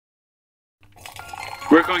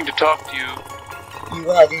We're going to talk to you.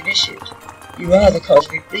 You are the initiate. You are the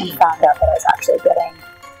cosmic being. Found out that I was actually getting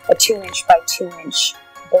a 2-inch by 2-inch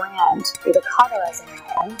brand through the cauterizing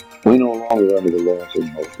iron. We no longer under the laws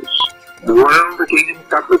of Moses. The world is eating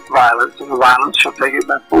stuff with violence, and the violence shall take it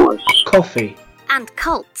by force. Coffee. And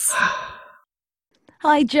cults.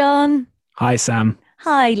 Hi, John. Hi, Sam.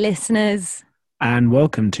 Hi, listeners. And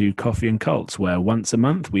welcome to Coffee and Cults, where once a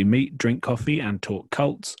month we meet, drink coffee and talk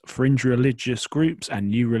cults, fringe religious groups and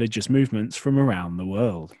new religious movements from around the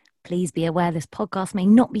world. Please be aware this podcast may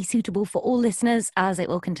not be suitable for all listeners as it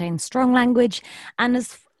will contain strong language. And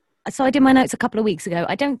so I did my notes a couple of weeks ago.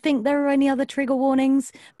 I don't think there are any other trigger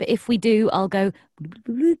warnings, but if we do, I'll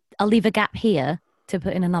leave a gap here to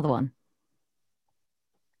put in another one.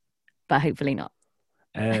 But hopefully not.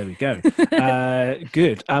 There we go.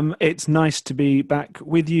 Good. It's nice to be back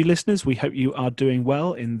with you, listeners. We hope you are doing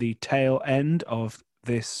well in the tail end of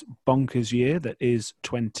this bonkers year that is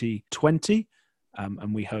 2020.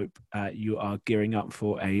 And we hope you are gearing up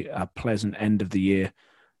for a pleasant end of the year,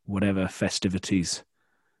 whatever festivities,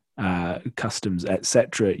 customs,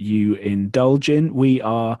 etc. you indulge in.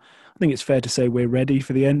 I think it's fair to say we're ready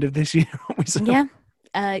for the end of this year, aren't we, Sam?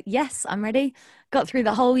 Yeah. Yes, I'm ready. Got through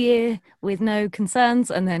the whole year with no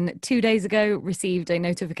concerns, and then 2 days ago received a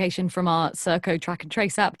notification from our Serco Track and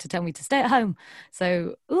Trace app to tell me to stay at home.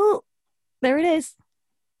 So, there it is.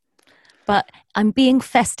 But I'm being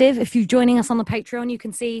festive. If you're joining us on the Patreon, you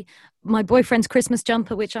can see my boyfriend's Christmas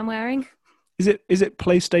jumper, which I'm wearing. Is it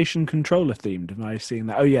PlayStation controller themed? Am I seeing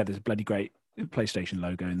that? Oh yeah, there's a bloody great PlayStation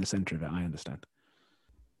logo in the centre of it. I understand.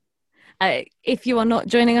 If you are not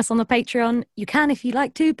joining us on the Patreon, you can if you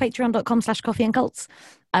like to, patreon.com/coffeeandcults.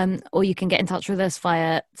 Or you can get in touch with us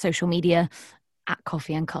via social media at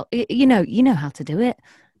Coffee and Cults. You know how to do it.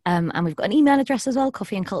 And we've got an email address as well,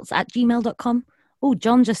 coffeeandcults@gmail.com. Oh,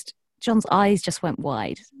 John's eyes just went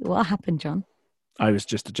wide. What happened, John? I was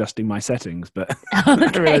just adjusting my settings, but I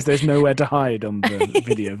realised there's nowhere to hide on the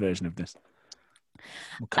video version of this.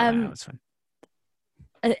 We'll cut that out, it's fine.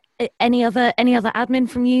 Any other admin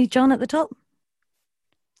from you, John, at the top?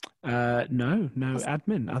 No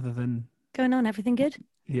admin other than going on. Everything good?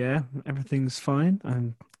 Yeah, everything's fine.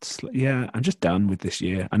 I'm just done with this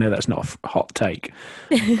year. I know that's not a hot take,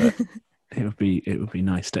 but it would be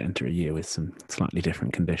nice to enter a year with some slightly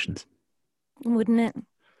different conditions, wouldn't it?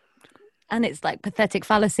 And it's like pathetic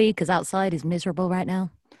fallacy because outside is miserable right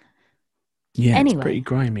now. Yeah, anyway. It's pretty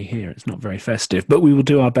grimy here. It's not very festive, but we will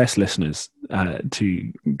do our best, listeners,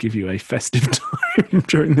 to give you a festive time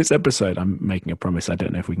during this episode. I'm making a promise. I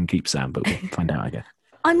don't know if we can keep Sam, but we'll find out, I guess.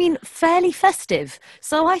 I mean, fairly festive.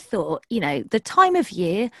 So I thought, the time of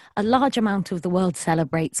year, a large amount of the world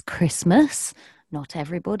celebrates Christmas. Not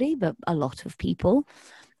everybody, but a lot of people.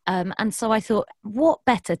 And so I thought, what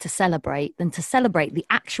better to celebrate than to celebrate the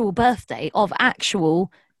actual birthday of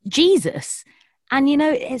actual Jesus? And,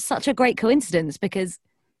 it's such a great coincidence because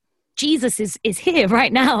Jesus is here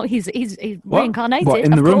right now. He's reincarnated. What,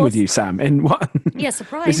 in the room with you, Sam? In what? Yeah,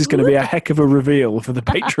 surprise. This is going to be a heck of a reveal for the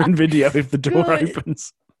Patreon video if the door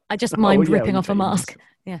opens. I just mimed ripping off a mask.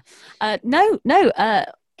 Yeah. No.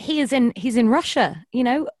 He's in Russia.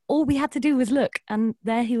 All we had to do was look and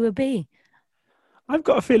there he would be. I've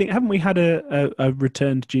got a feeling, haven't we had a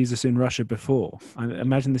returned Jesus in Russia before? I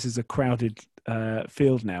imagine this is a crowded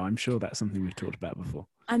field now. I'm sure that's something we've talked about before.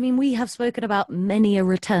 I mean, we have spoken about many a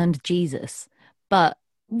returned Jesus, but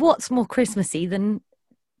what's more Christmassy than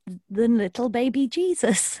little baby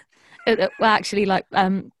Jesus? Well, actually,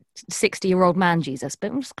 60-year-old man Jesus,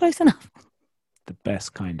 but it was close enough. The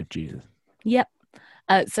best kind of Jesus. Yep.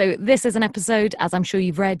 So this is an episode, as I'm sure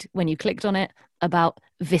you've read when you clicked on it, about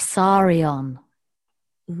Vissarion.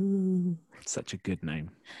 Ooh. Such a good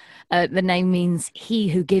name. The name means he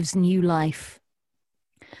who gives new life.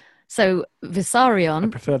 So Vissarion. I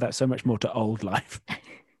prefer that so much more to old life.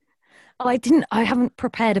 I haven't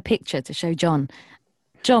prepared a picture to show John.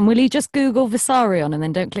 John, will you just Google Vissarion and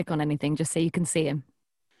then don't click on anything just so you can see him?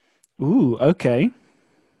 Ooh, okay.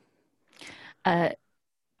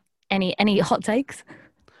 Any hot takes?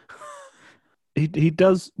 He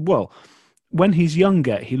does, well, when he's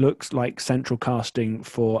younger, he looks like central casting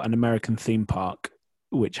for an American theme park,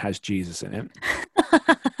 which has Jesus in it.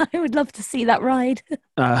 I would love to see that ride.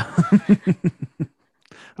 I'm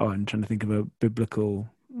trying to think of a biblical...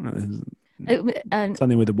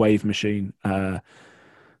 something with a wave machine.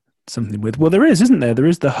 Something with... Well, there is, isn't there? There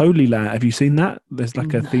is the Holy Land. Have you seen that? There's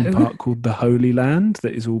like a theme park called the Holy Land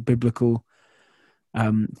that is all biblical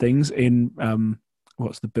things in...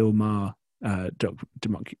 what's the Bill Maher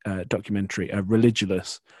documentary,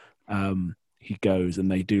 Religulous. He goes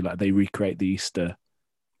and they recreate the Easter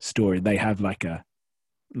story. They have like a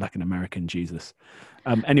like an American Jesus.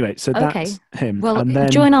 Anyway, so Okay. that's him. Well, and then,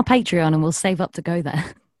 join our Patreon and we'll save up to go there.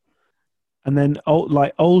 And then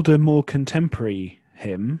older, more contemporary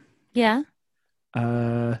him. Yeah.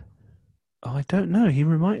 I don't know.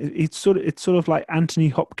 It's sort of like Anthony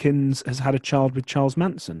Hopkins has had a child with Charles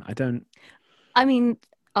Manson. I mean,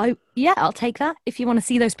 I'll take that. If you want to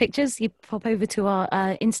see those pictures, you pop over to our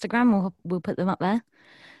Instagram, or we'll put them up there.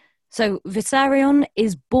 So Vissarion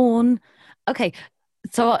is born. Okay,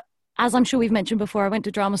 so as I'm sure we've mentioned before, I went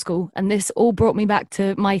to drama school, and this all brought me back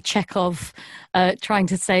to my Chekhov trying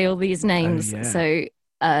to say all these names. Oh, yeah.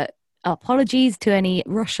 So apologies to any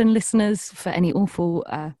Russian listeners for any awful.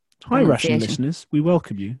 Hi, Russian listeners. We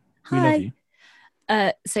welcome you. We Hi. love you.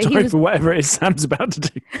 So Sorry for whatever it is Sam's about to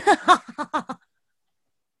do.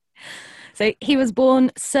 So he was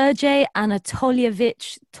born Sergei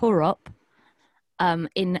Anatolievich Torop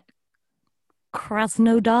in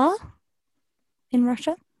Krasnodar in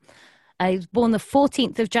Russia. He was born the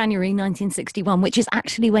 14th of January 1961, which is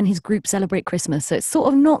actually when his group celebrate Christmas. So it's sort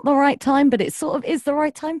of not the right time, but it sort of is the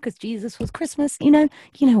right time because Jesus was Christmas. You know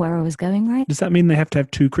where I was going, right? Does that mean they have to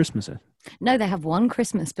have 2 Christmases? No, they have one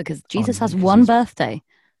Christmas because Jesus has because one birthday.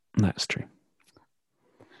 That's true.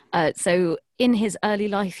 So in his early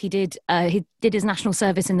life, he did his national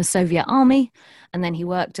service in the Soviet army, and then he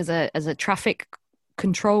worked as a traffic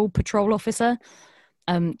control patrol officer.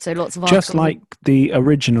 So lots of just like the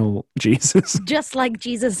original Jesus, just like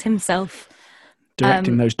Jesus himself,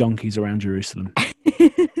 directing those donkeys around Jerusalem.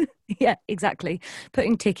 Yeah, exactly.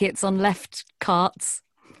 Putting tickets on left carts.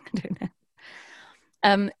 I don't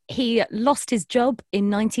know. He lost his job in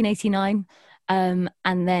 1989, and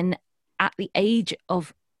then at the age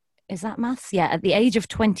of, is that maths? Yeah, at the age of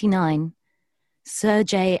 29,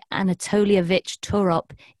 Sergei Anatolievich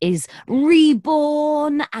Torop is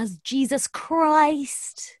reborn as Jesus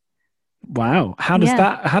Christ. Wow. How does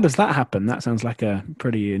that happen? That sounds like a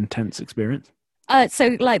pretty intense experience.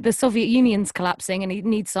 So like the Soviet Union's collapsing and he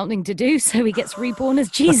needs something to do, so he gets reborn as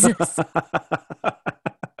Jesus.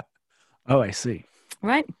 Oh, I see.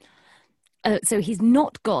 Right? So he's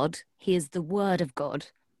not God, he is the Word of God.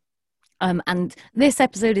 And this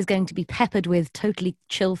episode is going to be peppered with totally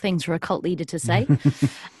chill things for a cult leader to say.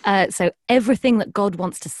 So everything that God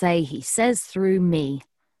wants to say, he says through me.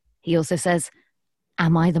 He also says,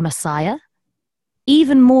 am I the Messiah?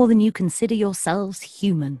 Even more than you consider yourselves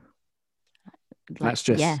human. That's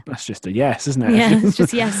just a yes, isn't it? Yeah, it's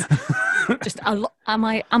just yes. Just am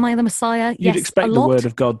I the Messiah? You'd yes, expect the word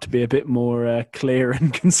of God to be a bit more clear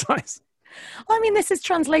and concise. Well, I mean, this is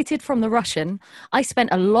translated from the Russian. I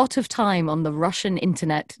spent a lot of time on the Russian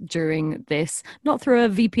internet during this, not through a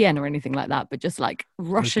VPN or anything like that, but just like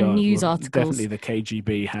Russian news articles. Definitely the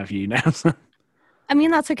KGB have you now. I mean,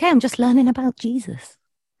 that's okay. I'm just learning about Jesus.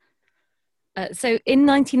 So in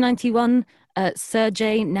 1991,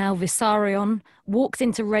 Sergei, now Vissarion, walks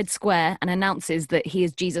into Red Square and announces that he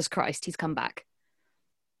is Jesus Christ. He's come back.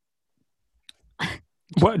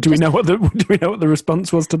 What do we know? What the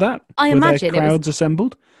response was to that? I imagine there crowds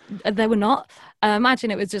assembled. There were not. I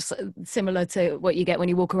imagine it was just similar to what you get when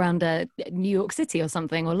you walk around New York City or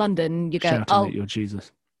something, or London. You go, shouting "Oh, at your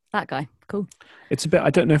Jesus." That guy, cool. It's a bit. I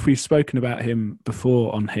don't know if we've spoken about him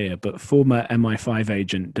before on here, but former MI5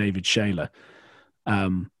 agent David Shayler,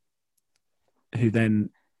 who then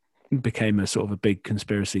became a sort of a big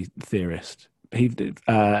conspiracy theorist. He,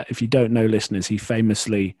 if you don't know, listeners, he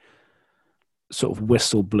famously sort of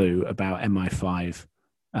whistle blew about MI5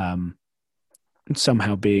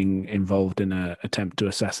 somehow being involved in an attempt to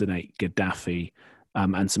assassinate Gaddafi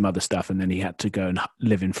and some other stuff, and then he had to go and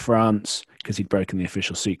live in France because he'd broken the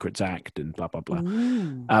Official Secrets Act and blah blah blah.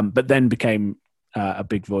 But then became a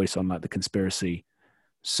big voice on like the conspiracy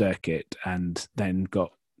circuit, and then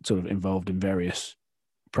got sort of involved in various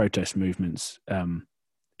protest movements in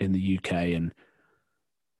the UK, and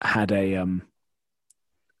had a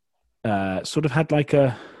sort of had like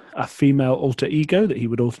a female alter ego that he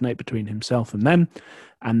would alternate between himself and them,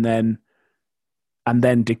 and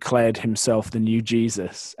then declared himself the new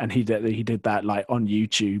Jesus. And he did that like on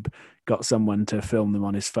YouTube, got someone to film them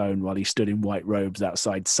on his phone while he stood in white robes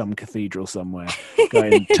outside some cathedral somewhere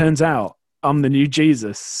going, turns out I'm the new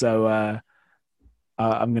Jesus, so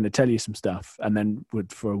I'm going to tell you some stuff. And then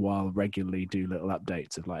would for a while regularly do little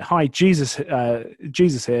updates of like, hi, Jesus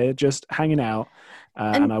here, just hanging out,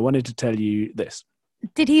 and I wanted to tell you this.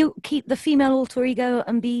 Did he keep the female alter ego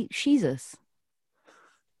and be Jesus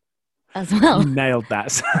as well? You nailed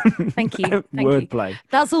that. Thank you. Wordplay.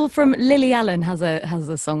 That's all from Lily Allen has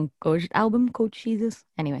a song called album called Jesus.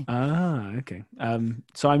 Anyway. Okay.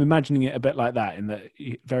 So I'm imagining it a bit like that, in that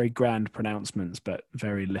very grand pronouncements, but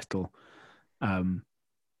very little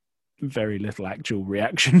very little actual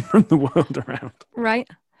reaction from the world around. Right.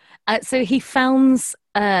 So he founds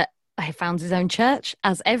his own church,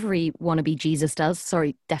 as every wannabe Jesus does.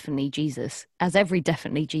 Sorry, definitely Jesus, as every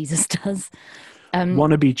definitely Jesus does.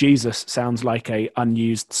 Wannabe Jesus sounds like a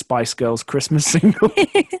unused Spice Girls Christmas single.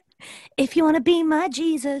 If you want to be my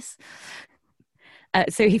Jesus.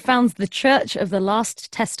 So he founds the Church of the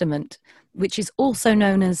Last Testament, which is also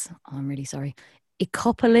known as, I'm really sorry,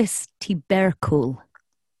 Icopolis Tibercul.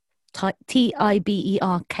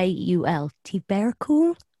 Tiberkul.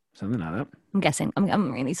 Tibercul? Something like that. I'm guessing.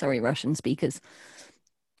 I'm really sorry, Russian speakers.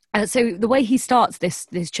 So the way he starts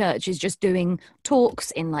this church is just doing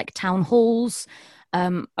talks in like town halls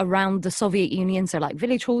around the Soviet Union. So like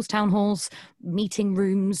village halls, town halls, meeting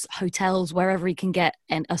rooms, hotels, wherever he can get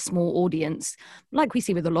a small audience, like we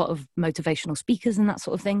see with a lot of motivational speakers and that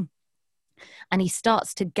sort of thing. And he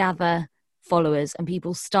starts to gather followers, and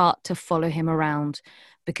people start to follow him around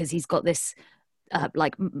because he's got this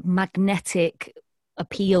like magnetic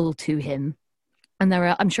appeal to him. And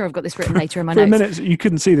I'm sure I've got this written later in my notes. For a minute, you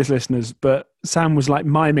couldn't see this, listeners, but Sam was like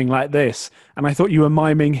miming like this, and I thought you were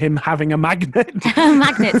miming him having a magnet.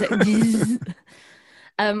 Magnet.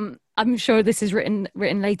 I'm sure this is written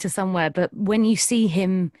later somewhere, but when you see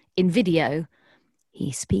him in video,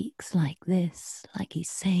 he speaks like this, like he's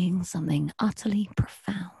saying something utterly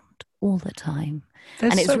profound all the time.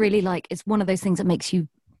 And it's really like, it's one of those things that makes you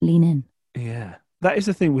lean in. Yeah. That is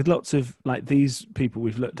the thing with lots of like these people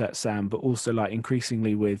we've looked at, Sam, but also like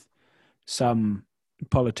increasingly with some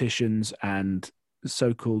politicians and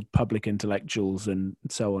so-called public intellectuals and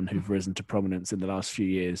so on who've risen to prominence in the last few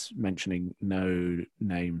years, mentioning no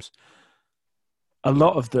names. A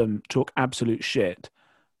lot of them talk absolute shit,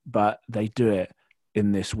 but they do it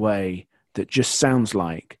in this way that just sounds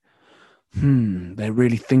like, they're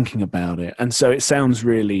really thinking about it. And so it sounds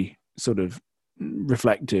really sort of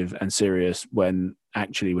reflective and serious when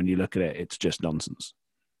actually when you look at it, it's just nonsense.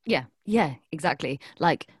 Yeah, exactly.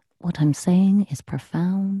 Like, what I'm saying is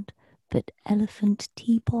profound, but elephant,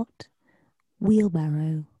 teapot,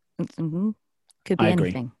 wheelbarrow. Mm-hmm. Could be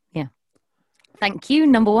anything. Yeah. Thank you,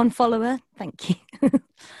 number one follower. Thank you.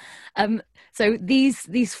 So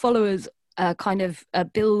these followers kind of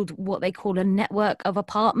build what they call a network of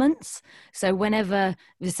apartments. So whenever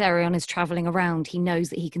Vissarion is traveling around, he knows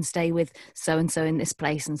that he can stay with so-and-so in this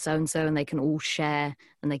place and so-and-so, and they can all share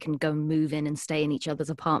and they can go and move in and stay in each other's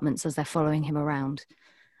apartments as they're following him around.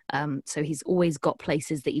 So he's always got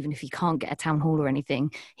places that even if he can't get a town hall or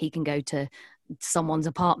anything, he can go to someone's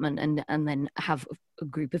apartment and then have a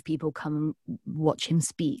group of people come and watch him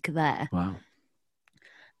speak there. Wow.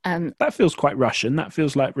 That feels quite Russian. That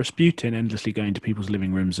feels like Rasputin endlessly going to people's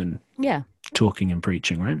living rooms and talking and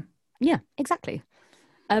preaching, right? Yeah, exactly.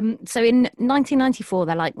 So in 1994,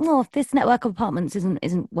 they're like, "Oh, if this network of apartments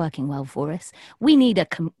isn't working well for us, we need a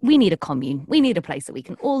commune. We need a place that we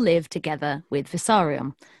can all live together with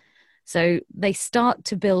Vissarion." So they start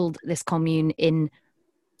to build this commune in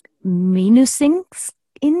Minusinsk.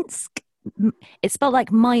 It's spelled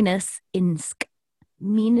like minus insk.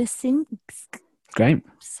 Minusinsk. Great.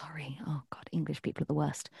 Sorry. Oh, God, English people are the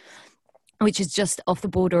worst. Which is just off the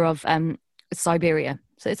border of Siberia.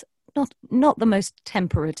 So it's not the most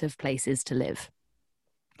temperate of places to live.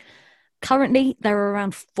 Currently, there are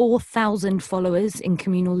around 4,000 followers in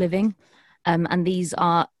communal living. And these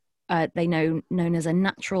are, known as a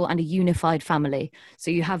natural and a unified family.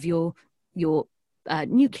 So you have your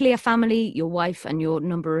nuclear family, your wife and your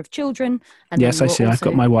number of children. And yes, I see. I've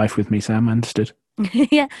got my wife with me, Sam. I understood.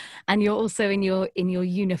 Yeah, and you're also in your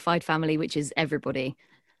unified family, which is everybody.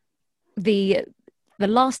 The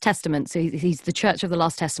Last Testament, so he's the Church of the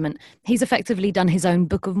Last Testament. He's effectively done his own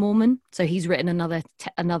Book of Mormon, so he's written another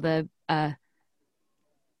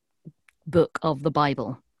book of the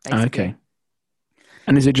Bible. Basically. Okay.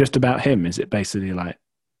 And is it just about him? Is it basically like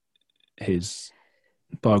his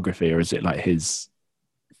biography, or is it like his?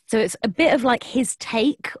 So it's a bit of like his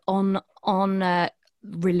take on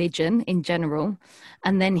religion in general,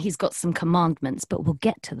 and then he's got some commandments, but we'll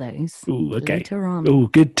get to those later on. Oh,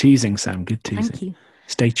 good teasing, Sam. Good teasing. Thank you.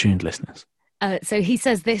 Stay tuned, listeners. So he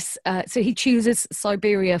says this. So he chooses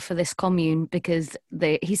Siberia for this commune because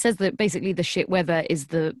he says that basically the shit weather is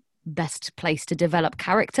the best place to develop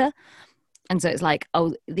character, and so it's like,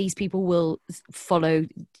 oh, these people will follow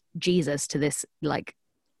Jesus to this like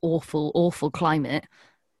awful climate,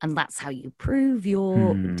 and that's how you prove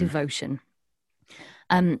your devotion.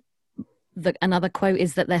 Another quote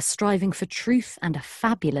is that they're striving for truth and a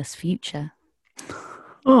fabulous future.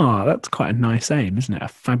 Oh, that's quite a nice aim, isn't it? A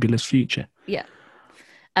fabulous future. Yeah.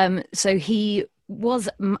 So he was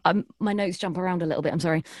my notes jump around a little bit. I'm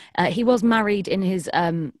sorry. He was married in his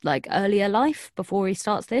like earlier life before he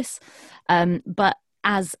starts this, but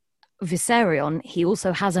as Viserion, he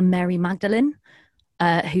also has a Mary Magdalene,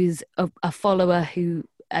 who's a follower who,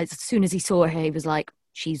 as soon as he saw her, he was like,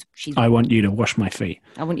 "She's." I want you to wash my feet.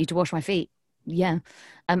 I want you to wash my feet. Yeah,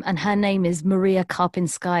 and her name is Maria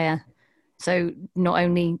Karpinskaya. So not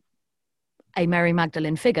only a Mary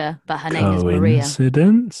Magdalene figure, but her name is Maria.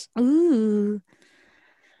 Coincidence? Ooh.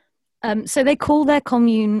 So they call their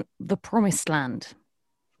commune the Promised Land.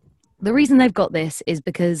 The reason they've got this is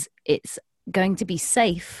because it's going to be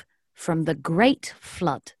safe from the Great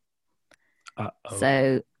Flood. Uh-oh.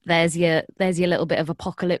 So there's your little bit of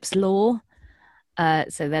apocalypse lore.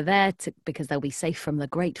 So they're there because they'll be safe from the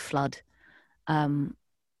Great Flood.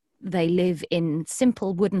 They live in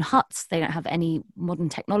simple wooden huts. They don't have any modern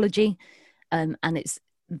technology. And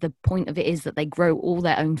the point of it is that they grow all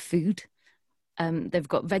their own food. They've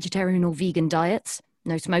got vegetarian or vegan diets,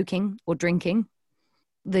 no smoking or drinking.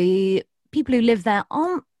 The people who live there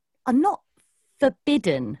are not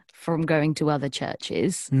forbidden from going to other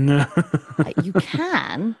churches. No. You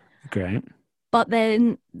can. Great. But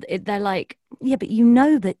then they're like, yeah, but you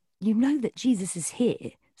know that Jesus is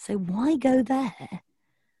here, so why go there?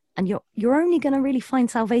 And you're only going to really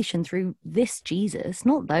find salvation through this Jesus,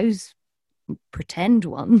 not those pretend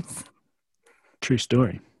ones. True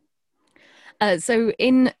story. So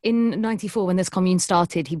in 94, when this commune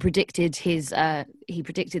started, he predicted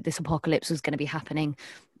this apocalypse was going to be happening.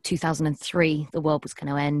 2003, the world was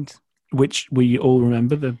going to end. Which we all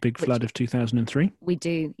remember, the big flood of 2003. We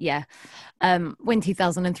do, yeah. When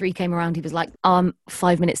 2003 came around, he was like,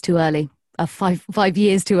 5 minutes too early. 5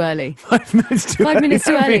 years too early. 5 minutes too early. 5 minutes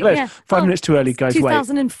too early. Yeah. 5 minutes too early, guys.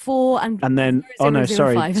 2004 wait. And then,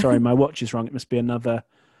 sorry, 005. my watch is wrong. It must be another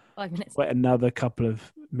 5 minutes. Wait, another couple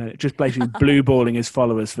of minutes. Just basically blue balling his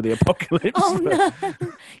followers for the apocalypse. Oh no!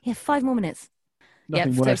 Yeah, 5 more minutes.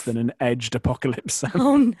 Nothing worse than an edged apocalypse.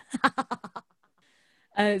 Oh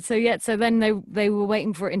no. So then they were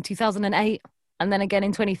waiting for it in 2008, and then again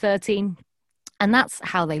in 2013, and that's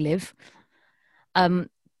how they live.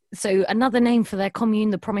 So another name for their commune,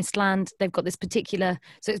 the Promised Land, they've got this particular.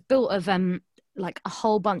 So it's built of like a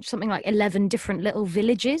whole bunch, something like 11 different little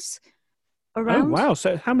villages around. Oh wow!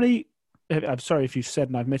 So how many? I'm sorry if you've said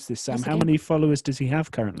and I've missed this, Sam. How many followers does he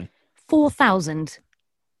have currently? 4,000.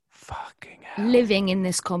 Fucking hell. Living in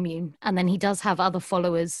this commune, and then he does have other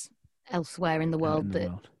followers elsewhere in the world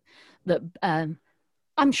that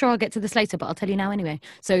I'm sure I'll get to this later, but I'll tell you now anyway.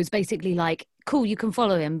 So it's basically like, cool, you can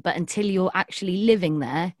follow him, but until you're actually living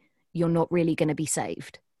there, you're not really going to be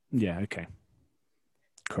saved. Yeah, okay.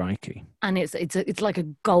 Crikey. And it's like a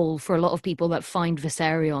goal for a lot of people that find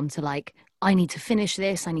Viserion to like, I need to finish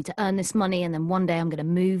this, I need to earn this money, and then one day I'm going to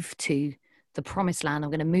move to the Promised Land.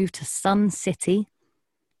 I'm going to move to Sun City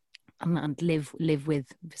and live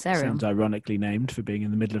with Viserion. Sounds ironically named for being in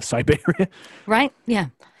the middle of Siberia. Right? Yeah.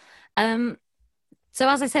 So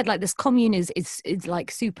as I said, like this commune is like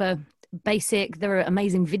super basic. There are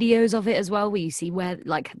amazing videos of it as well, where you see where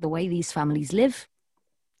like the way these families live.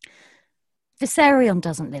 Viserion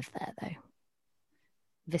doesn't live there though.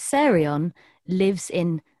 Viserion lives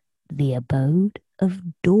in the abode of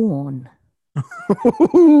Dawn.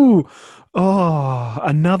 Oh,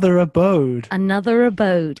 another abode. Another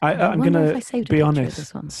abode. I'm going to be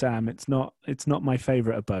honest, Sam. It's not my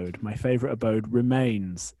favorite abode. My favorite abode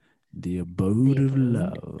remains the abode of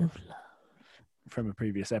love from a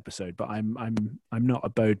previous episode. But I'm not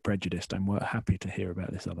abode prejudiced. I'm happy to hear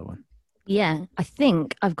about this other one. Yeah, I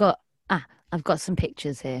think I've got some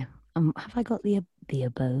pictures here. Have I got the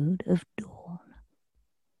abode of Dawn?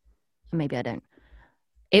 Maybe I don't.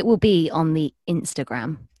 It will be on the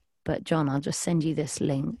Instagram, but John, I'll just send you this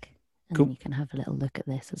link and cool. Then you can have a little look at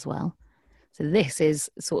this as well. So this is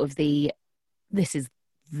sort of this is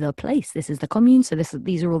the place. This is the commune. So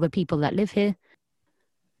these are all the people that live here.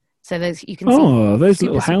 So you can see. Oh, those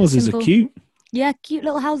little houses are cute. Yeah, cute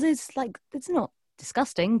little houses. Like, it's not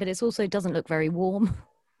disgusting, but it's also doesn't look very warm.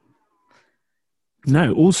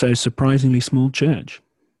 No, also surprisingly small church.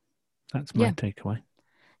 That's my takeaway.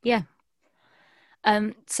 Yeah.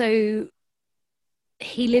 So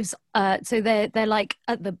he lives. So they're like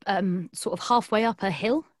at the sort of halfway up a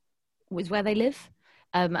hill, is where they live,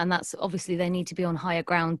 and that's obviously they need to be on higher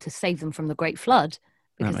ground to save them from the Great Flood,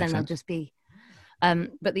 because then they'll just be.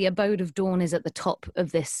 But the abode of Dawn is at the top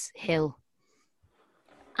of this hill,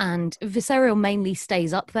 and Viserion mainly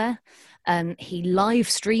stays up there. He live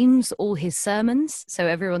streams all his sermons, so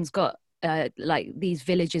everyone's got. Like these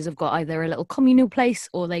villages have got either a little communal place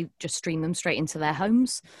or they just stream them straight into their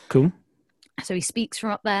homes. Cool. So he speaks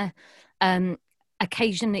from up there.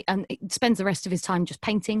 occasionally, and spends the rest of his time just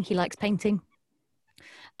painting. He likes painting.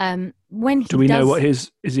 When he Do we know what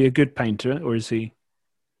is he a good painter or is he?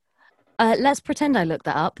 Let's pretend I looked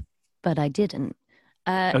that up, but I didn't.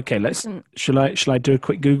 Okay, shall I do a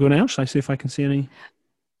quick Google now? Shall I see if I can see any?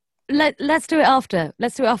 Let's do it after.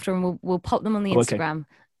 Let's do it after, and we'll pop them on the Okay. Instagram.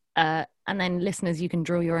 And then listeners, you can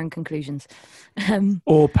draw your own conclusions.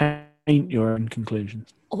 Or paint your own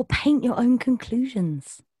conclusions. Or paint your own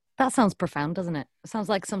conclusions. That sounds profound, doesn't it? It sounds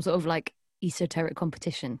like some sort of like esoteric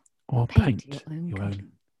competition. Or paint your own your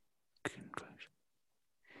conclusion. own conclusion.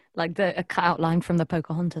 Like a cut-out line from the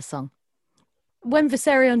Pocahontas song. When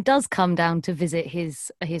Viserion does come down to visit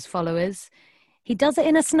his followers, he does it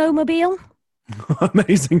in a snowmobile.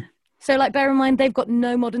 Amazing. So, like, bear in mind, they've got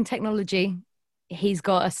no modern technology. He's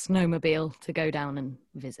got a snowmobile to go down and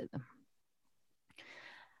visit them.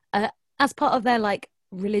 As part of their, like,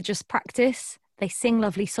 religious practice, they sing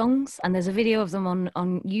lovely songs, and there's a video of them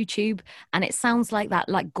on YouTube, and it sounds like that,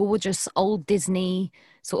 like, gorgeous old Disney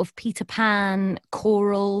sort of Peter Pan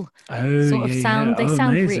choral sort of sound. They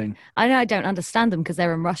sound amazing. I know I don't understand them because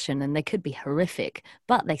they're in Russian and they could be horrific,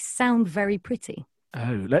 but they sound very pretty.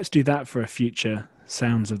 Oh, let's do that for a future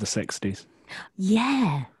Sounds of the 60s.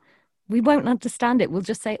 Yeah. We won't understand it. We'll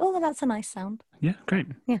just say, oh, that's a nice sound. Yeah, great.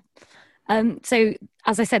 Yeah. So,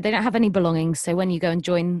 as I said, they don't have any belongings. So when you go and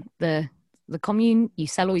join the commune, you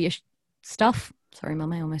sell all your stuff. Sorry,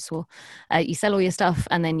 Mum, I almost swore. You sell all your stuff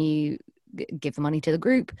and then you give the money to the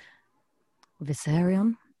group.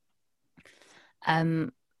 Viserion.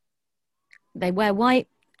 They wear white.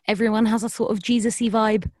 Everyone has a sort of Jesus-y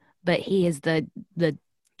vibe, but he is the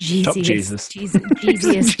Top Jesus.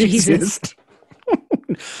 Jesus.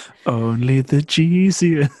 Only the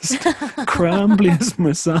Jesus, crumbliest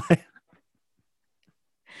Messiah.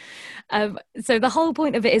 So the whole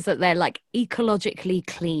point of it is that they're like ecologically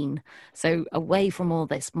clean. So away from all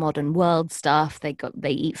this modern world stuff, they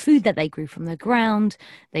eat food that they grew from the ground.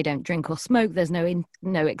 They don't drink or smoke. There's no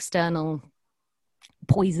external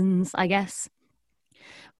poisons, I guess.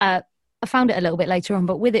 I found it a little bit later on,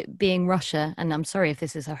 but with it being Russia, and I'm sorry if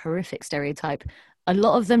this is a horrific stereotype, a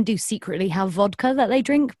lot of them do secretly have vodka that they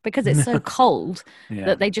drink because it's so cold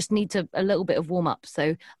that they just need a little bit of warm up.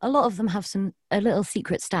 So a lot of them have a little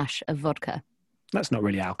secret stash of vodka. That's not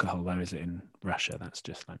really alcohol, though, is it? In Russia, that's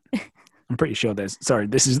just like. I'm pretty sure sorry,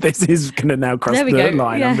 this is going to now cross the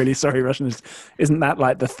line. Yeah. I'm really sorry, Russians. Isn't that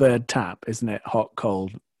like the third tap? Isn't it hot,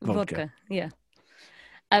 cold vodka? Yeah.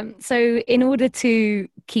 So in order to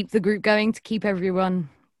keep the group going, to keep everyone,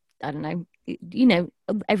 I don't know,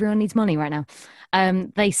 everyone needs money right now.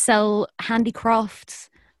 They sell handicrafts,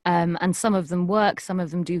 and some of them work. Some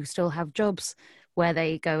of them do still have jobs where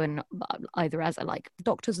they go and either as like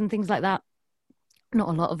doctors and things like that. Not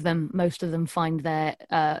a lot of them. Most of them find their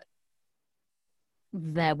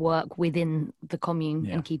work within the commune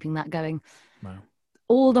and keeping that going. Wow.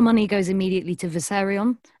 All the money goes immediately to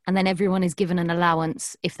Viserion, and then everyone is given an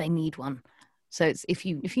allowance if they need one. So it's if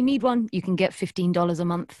you need one, you can get $15 a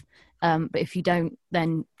month. But if you don't,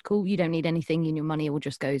 then cool, you don't need anything, and your money all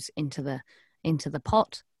just goes into the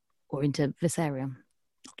pot or into Viserion.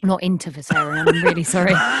 Not into Viserion, I'm really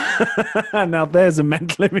sorry. Now there's a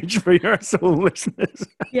mental image for your all listeners.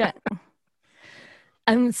 Yeah.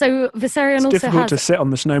 So Viserion it's also difficult has to sit on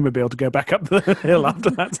the snowmobile to go back up the hill after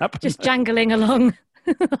that's happened. Just jangling along.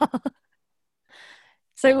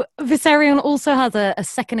 So Viserion also has a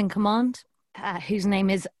second in command, whose name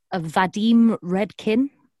is Vadim Redkin.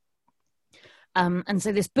 And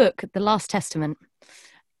so this book, The Last Testament,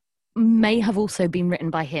 may have also been written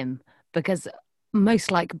by him, because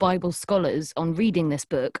most like Bible scholars on reading this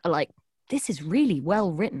book are like, this is really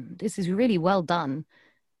well written. This is really well done.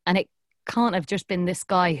 And it can't have just been this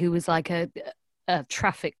guy who was like a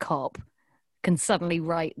traffic cop can suddenly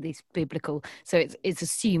write these biblical. So it's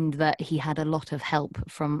assumed that he had a lot of help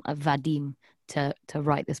from Vadim to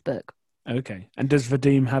write this book. Okay. And does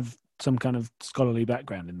Vadim have some kind of scholarly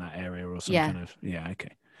background in that area or some kind of... Yeah,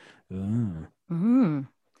 okay. Mm-hmm.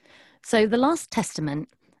 So the Last Testament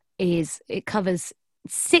it covers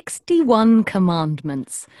 61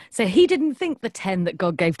 commandments. So he didn't think the 10 that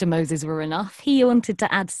God gave to Moses were enough. He wanted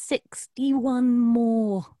to add 61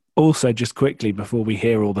 more. Also, just quickly, before we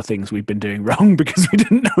hear all the things we've been doing wrong because we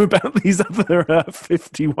didn't know about these other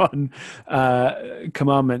 51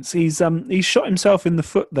 commandments, he's shot himself in the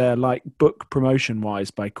foot there, like book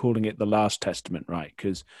promotion-wise, by calling it The Last Testament, right?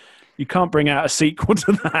 Because you can't bring out a sequel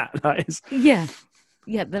to that. That is... Yeah,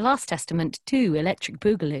 The Last Testament 2, Electric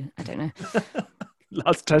Boogaloo. I don't know.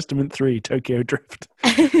 Last Testament 3, Tokyo Drift.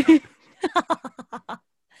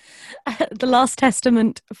 the Last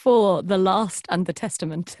Testament for the Last and the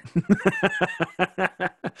Testament.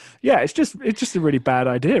 Yeah, it's just a really bad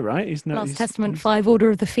idea, right? Last Testament 5, Order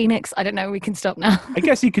of the Phoenix. I don't know. We can stop now. I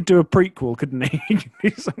guess he could do a prequel, couldn't he? He could do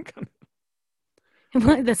some kind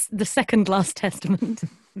the second Last Testament.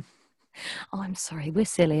 Oh, I'm sorry. We're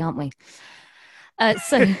silly, aren't we?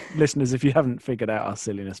 So, listeners, if you haven't figured out our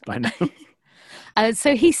silliness by now.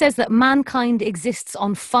 So he says that mankind exists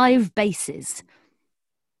on 5 bases.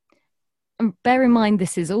 And bear in mind,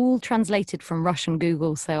 this is all translated from Russian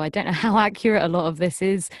Google, so I don't know how accurate a lot of this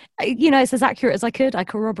is. It's as accurate as I could. I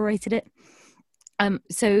corroborated it.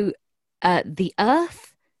 So the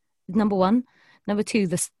earth, number 1. Number 2,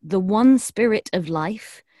 the one spirit of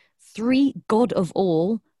life. 3, God of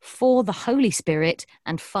all. 4, the Holy Spirit.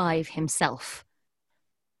 And 5, himself.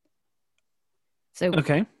 So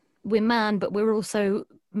Okay. We're man, but we're also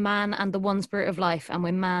man and the one spirit of life, and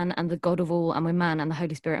we're man and the God of all, and we're man and the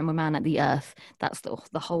Holy Spirit, and we're man at the earth. That's the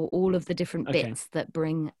whole, all of the different bits that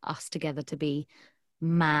bring us together to be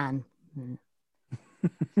man.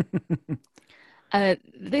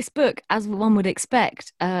 This book, as one would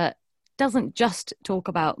expect, doesn't just talk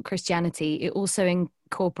about Christianity. It also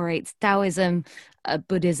incorporates Taoism,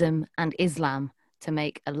 Buddhism, and Islam to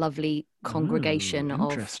make a lovely congregation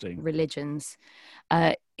of religions.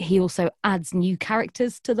 He also adds new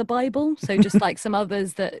characters to the Bible. So just like some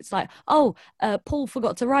others that it's like, Paul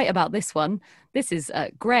forgot to write about this one. This is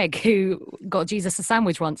Greg who got Jesus a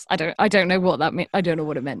sandwich once. I don't know what that meant. I don't know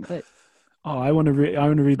what it meant, but I want to read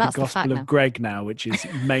the Gospel of now. Greg now, which is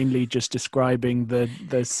mainly just describing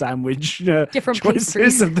the sandwich different choices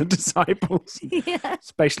pastries of the disciples. Yeah.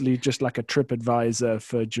 It's basically just like a TripAdvisor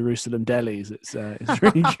for Jerusalem delis. It's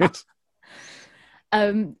really good.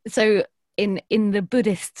 So in the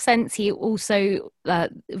Buddhist sense, he also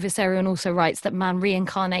Vissarion also writes that man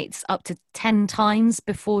reincarnates up to 10 times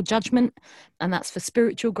before judgment, and that's for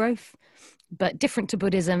spiritual growth. But different to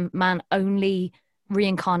Buddhism, man only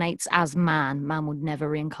reincarnates as man. Man would never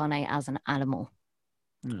reincarnate as an animal.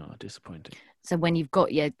 Oh, disappointing. So when you've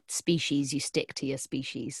got your species, you stick to your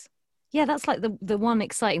species. Yeah, that's like the one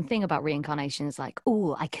exciting thing about reincarnation is like,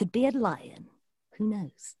 oh, I could be a lion. Who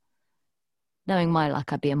knows? Knowing my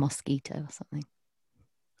luck, I'd be a mosquito or something.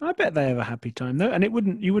 I bet they have a happy time though, and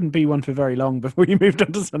you wouldn't be one for very long before you moved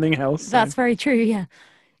on to something else. So. That's very true. Yeah.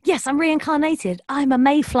 Yes, I'm reincarnated. I'm a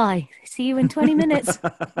mayfly. See you in 20 minutes.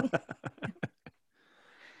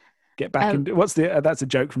 Get back into what's the? That's a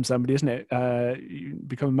joke from somebody, isn't it? You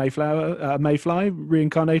become a mayfly,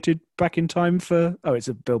 reincarnated back in time for. Oh, it's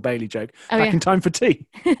a Bill Bailey joke. Back in time for tea.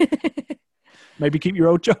 Maybe keep your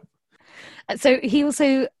old job. So he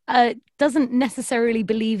also doesn't necessarily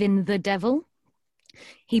believe in the devil.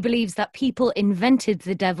 He believes that people invented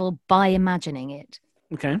the devil by imagining it.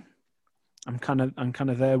 Okay, I'm kind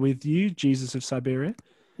of there with you, Jesus of Siberia.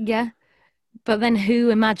 Yeah. But then who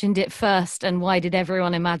imagined it first, and why did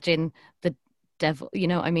everyone imagine the devil? You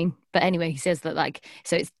know what I mean? But anyway, he says that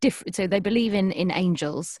so it's different. So they believe in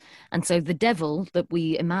angels. And so the devil that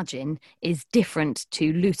we imagine is different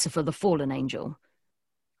to Lucifer, the fallen angel.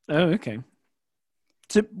 Oh, okay.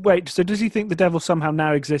 So wait, so does he think the devil somehow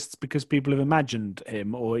now exists because people have imagined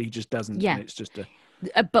him, or he just doesn't? Yeah. And it's just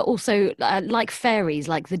but also like fairies,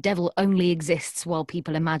 like the devil only exists while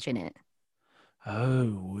people imagine it.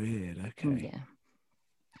 Oh, weird. Okay.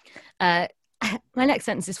 Yeah. My next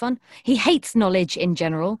sentence is fun. He hates knowledge in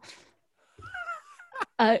general.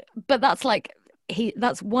 But that's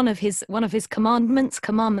that's one of his commandments.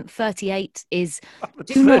 Commandment 38 is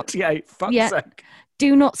do 38, fuck's sake.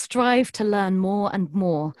 Do not strive to learn more and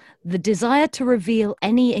more. The desire to reveal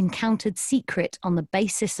any encountered secret on the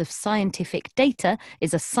basis of scientific data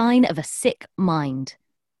is a sign of a sick mind.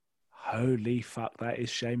 Holy fuck, that is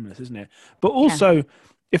shameless, isn't it? But also,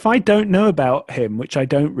 if I don't know about him, which I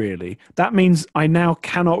don't really, that means I now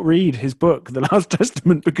cannot read his book, The Last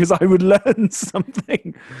Testament, because I would learn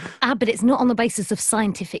something. But it's not on the basis of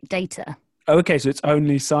scientific data. Okay, so it's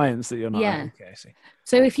only science that you're not. Yeah. Okay, I see.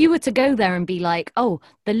 So if you were to go there and be like, oh,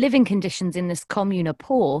 the living conditions in this commune are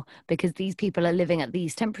poor because these people are living at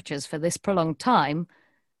these temperatures for this prolonged time,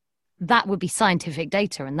 that would be scientific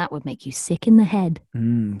data, and that would make you sick in the head.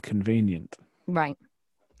 Convenient. Right.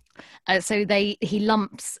 So he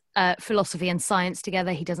lumps philosophy and science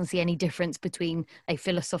together. He doesn't see any difference between a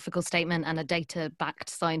philosophical statement and a data-backed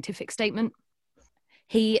scientific statement.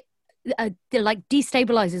 He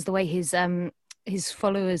destabilizes the way his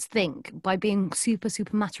followers think by being super,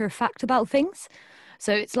 super matter-of-fact about things.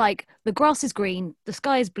 So it's like the grass is green, the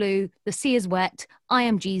sky is blue, the sea is wet, I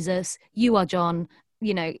am Jesus, you are John.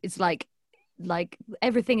 You know, it's like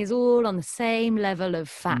everything is all on the same level of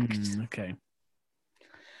fact. Okay.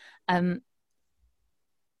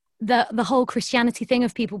 The whole Christianity thing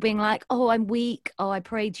of people being like, oh, I'm weak. Oh, I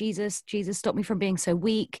pray Jesus stop me from being so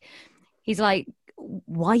weak. He's like,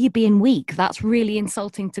 why are you being weak? That's really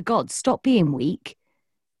insulting to God. Stop being weak.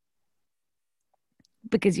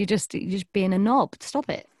 Because you're just being a knob. Stop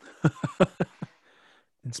it.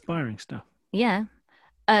 Inspiring stuff. Yeah.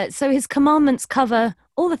 So his commandments cover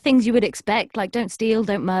all the things you would expect, like don't steal,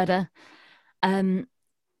 don't murder. Okay,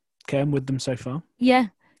 I'm with them so far. Yeah.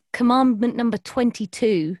 Commandment number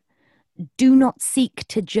 22, do not seek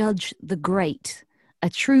to judge the great. A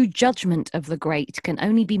true judgment of the great can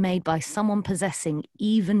only be made by someone possessing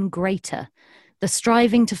even greater. The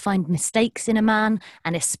striving to find mistakes in a man,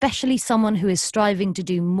 and especially someone who is striving to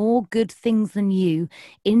do more good things than you,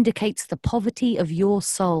 indicates the poverty of your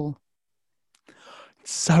soul.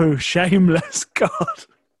 So shameless, God.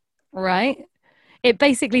 Right? It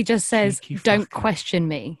basically just says, Cheeky don't fucker. question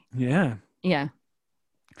me. Yeah. Yeah.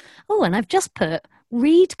 Oh, and I've just put,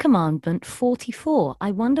 read Commandment 44. I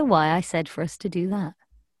wonder why I said for us to do that.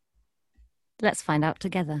 Let's find out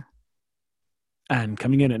together. And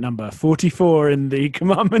coming in at number 44 in the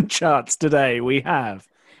commandment charts today, we have...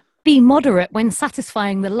 Be moderate when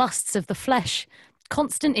satisfying the lusts of the flesh.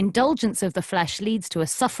 Constant indulgence of the flesh leads to a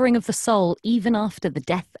suffering of the soul even after the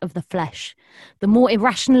death of the flesh. The more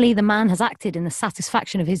irrationally the man has acted in the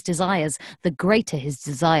satisfaction of his desires, the greater his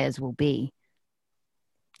desires will be.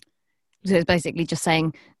 So it's basically just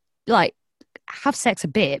saying, like, have sex a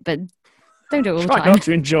bit, but don't do it all the Try time. not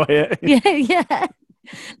to enjoy it. Yeah.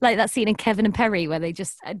 Like that scene in Kevin and Perry where they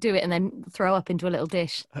just do it and then throw up into a little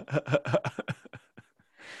dish.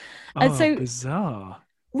 And so, bizarre.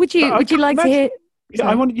 Would you like to hear? Yeah,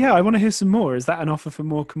 I want to hear some more. Is that an offer for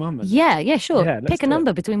more commandments? Yeah, sure. Yeah, let's Pick a do it.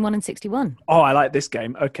 number between 1 and 61. Oh, I like this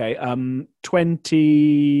game. Okay,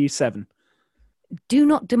 27. Do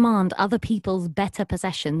not demand other people's better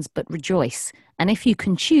possessions, but rejoice. And if you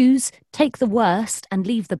can choose, take the worst and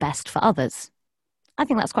leave the best for others. I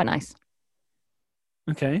think that's quite nice.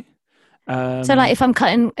 Okay. So, like, if I'm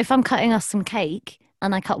cutting us some cake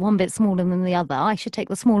and I cut one bit smaller than the other, I should take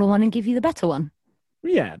the smaller one and give you the better one.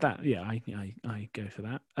 Yeah, I go for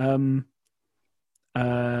that.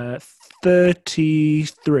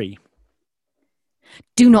 33.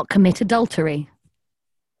 Do not commit adultery.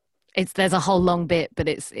 There's a whole long bit, but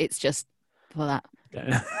it's just for that.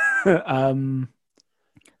 Yeah. How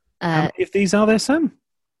many of these are there, Sam?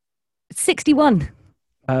 61.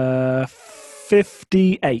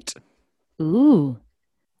 58. Ooh.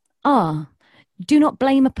 Do not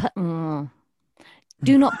blame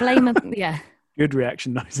do not blame a yeah. Good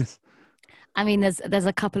reaction noises. I mean, there's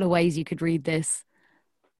a couple of ways you could read this,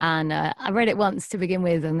 and I read it once to begin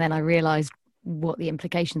with, and then I realized what the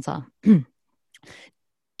implications are.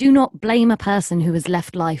 Do not blame a person who has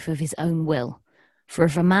left life of his own will, for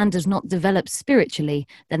if a man does not develop spiritually,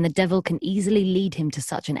 then the devil can easily lead him to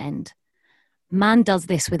such an end. Man does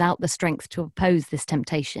this without the strength to oppose this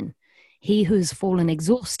temptation. He who has fallen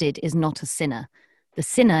exhausted is not a sinner. The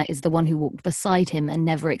sinner is the one who walked beside him and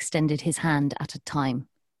never extended his hand at a time.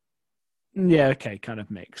 Yeah, okay, kind of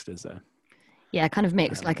mixed as a... Yeah, kind of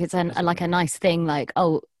mixed. Like it's like a nice thing, like,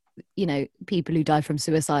 oh, people who die from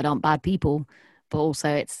suicide aren't bad people, but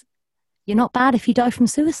also you're not bad if you die from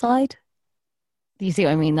suicide. Do you see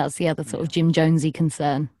what I mean? That's the other sort of Jim Jonesy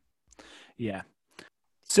concern. Yeah.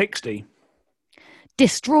 60.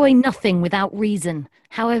 Destroy nothing without reason,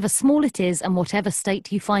 however small it is and whatever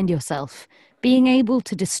state you find yourself. Being able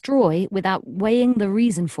to destroy without weighing the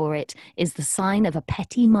reason for it is the sign of a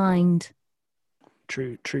petty mind.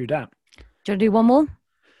 True that. Do you want to do one more?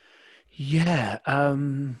 Yeah.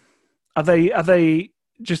 Are they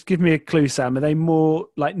just give me a clue, Sam? Are they more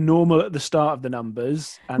like normal at the start of the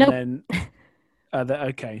numbers and Nope. then are they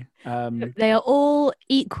okay? They are all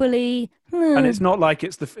equally And it's not like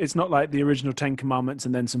it's not like the original 10 Commandments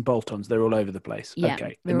and then some bolt-ons. They're all over the place. Yeah,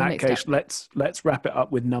 Okay. they're In all that mixed case, up. let's wrap it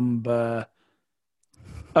up with number.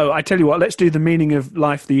 Oh, I tell you what. Let's do the meaning of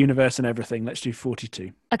life, the universe, and everything. Let's do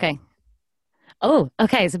 42. Okay. Oh,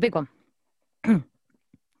 okay. It's a big one.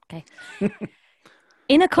 Okay. In a Love it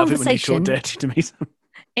when you conversation, talk dirty to me.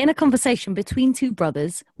 in a conversation between two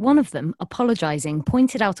brothers, one of them, apologizing,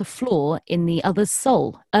 pointed out a flaw in the other's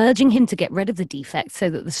soul, urging him to get rid of the defect so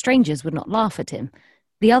that the strangers would not laugh at him.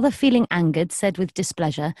 The other, feeling angered, said with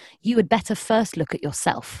displeasure, "You had better first look at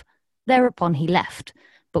yourself." Thereupon he left.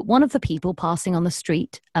 But one of the people passing on the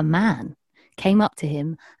street, a man, came up to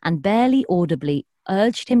him and barely audibly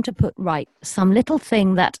urged him to put right some little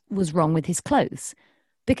thing that was wrong with his clothes.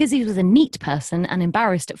 Because he was a neat person and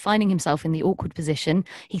embarrassed at finding himself in the awkward position,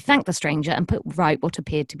 he thanked the stranger and put right what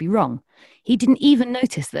appeared to be wrong. He didn't even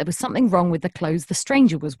notice that there was something wrong with the clothes the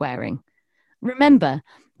stranger was wearing. Remember,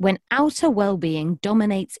 when outer well-being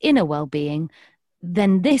dominates inner well-being,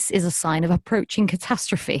 then this is a sign of approaching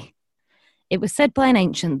catastrophe. It was said by an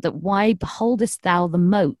ancient that why beholdest thou the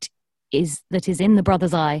mote that is in the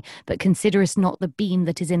brother's eye, but considerest not the beam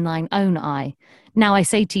that is in thine own eye. Now I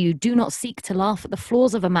say to you, do not seek to laugh at the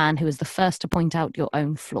flaws of a man who is the first to point out your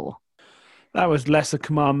own flaw. That was less a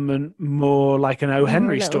commandment, more like an O.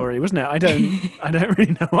 Henry story, wasn't it? I don't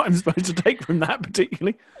really know what I'm supposed to take from that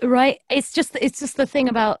particularly. Right? It's just the thing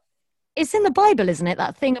about, it's in the Bible, isn't it?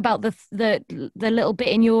 That thing about the little bit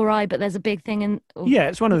in your eye, but there's a big thing in. Yeah,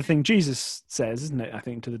 it's one of the things Jesus says, isn't it? I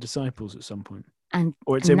think to the disciples at some point. And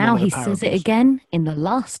or it's in now one of he the parables. says it again in the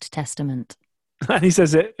Last Testament. And he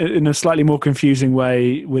says it in a slightly more confusing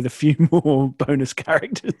way with a few more bonus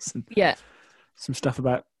characters. And yeah. Some stuff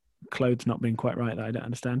about clothes not being quite right that I don't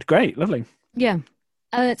understand. Great, lovely. Yeah.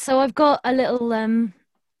 So I've got a little,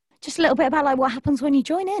 just a little bit about like what happens when you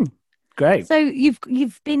join in. Great. So you've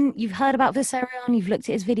heard about Viserion, you've looked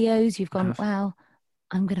at his videos, you've gone, wow,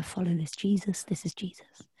 I'm going to follow this Jesus. This is Jesus.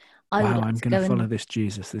 I'm going to follow this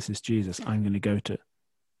Jesus. This is Jesus. I'm going to go to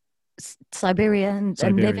Siberia and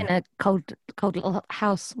live in a cold little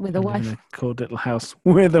house with a wife. In a cold little house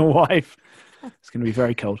with a wife. It's going to be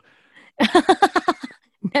very cold.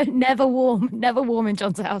 No, never warm in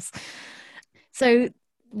John's house. So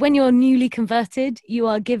when you're newly converted, you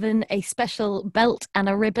are given a special belt and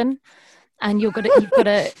a ribbon, and you've got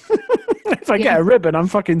to. If I get a ribbon, I'm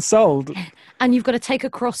fucking sold. And you've got to take a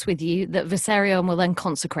cross with you that Viserion will then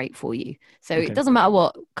consecrate for you. So It doesn't matter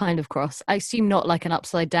what kind of cross. I assume not like an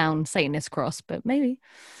upside down Satanist cross, but maybe.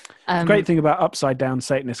 The great thing about upside down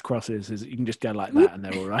Satanist crosses is that you can just go like that and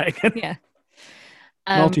they're all right again. Yeah.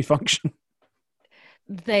 Multifunction.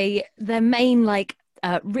 Their main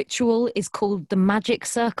ritual is called the magic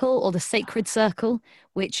circle or the sacred circle,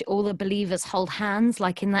 which all the believers hold hands,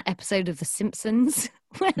 like in that episode of The Simpsons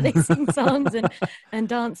where they sing songs and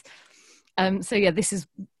dance. So yeah, this is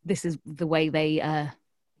the way they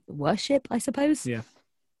worship, I suppose. Yeah.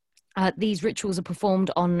 These rituals are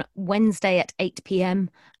performed on Wednesday at 8 p.m.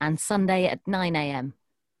 and Sunday at 9 a.m.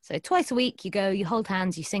 So twice a week, you go, you hold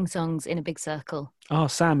hands, you sing songs in a big circle. Oh,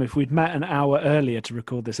 Sam, if we'd met an hour earlier to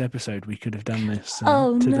record this episode, we could have done this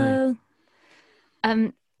No. today.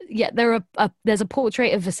 Yeah, there's a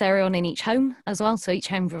portrait of Viserion in each home as well. So each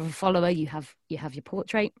home of a follower, you have your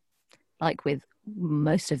portrait, like with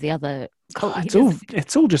most of the other cult leaders.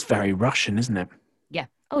 It's all just very Russian, isn't it? Yeah.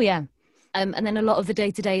 Oh, yeah. And then a lot of the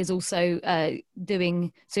day-to-day is also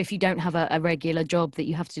doing, so if you don't have a regular job that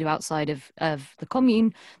you have to do outside of the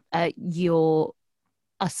commune, you're,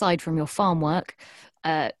 aside from your farm work,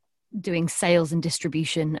 doing sales and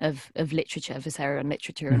distribution of literature, Viserion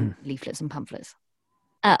literature and leaflets and pamphlets.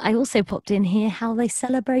 I also popped in here how they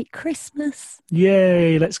celebrate Christmas.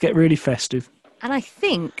 Yay, let's get really festive. And I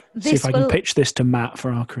think this See if I can pitch this to Matt for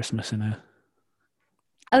our Christmas in a...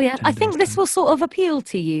 Oh yeah, I think this will sort of appeal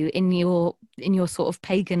to you in your sort of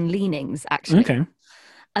pagan leanings, actually. Okay.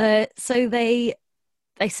 So they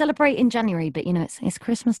celebrate in January, but it's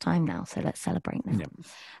Christmas time now, so let's celebrate now.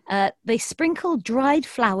 Yep. They sprinkle dried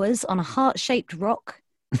flowers on a heart-shaped rock.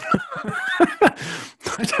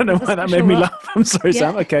 I don't know why that made me laugh. I'm sorry,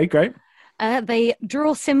 Sam. Okay, great. They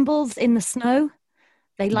draw symbols in the snow.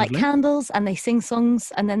 They light candles and they sing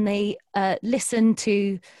songs, and then they listen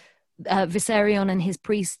to Viserion and his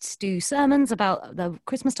priests do sermons about the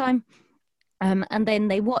Christmas time, and then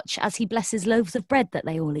they watch as he blesses loaves of bread that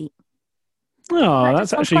they all eat. Oh,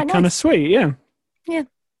 that's actually kind of sweet. Yeah.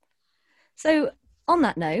 So on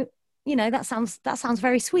that note, that sounds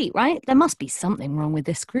very sweet, right? There must be something wrong with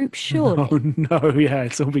this group, surely. Oh no, yeah,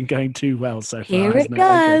 it's all been going too well so far. Here it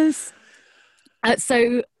goes. Okay.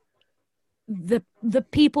 So the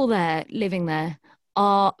people there living there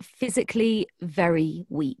are physically very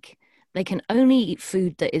weak. They can only eat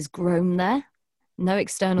food that is grown there, no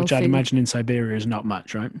external Which food. I'd imagine in Siberia is not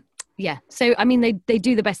much, right? Yeah. So, I mean, they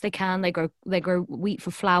do the best they can. They grow wheat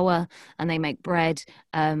for flour and they make bread.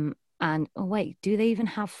 And, oh, wait, do they even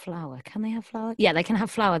have flour? Can they have flour? Yeah, they can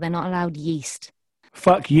have flour. They're not allowed yeast.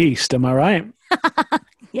 Fuck yeast, am I right?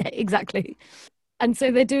 Yeah, exactly. And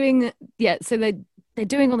so they're doing, they're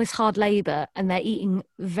doing all this hard labor and they're eating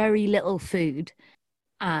very little food.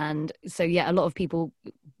 And so, yeah, a lot of people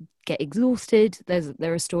get exhausted.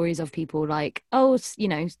 There are stories of people like,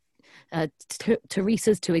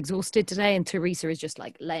 Teresa's too exhausted today, and Teresa is just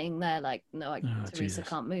like laying there like, no, Teresa Jesus.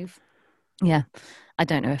 Can't move. Yeah, I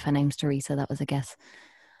don't know if her name's Teresa. That was a guess.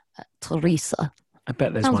 Teresa. I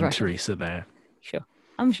bet there's Sounds one right. Teresa there. Sure,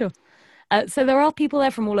 I'm sure. So there are people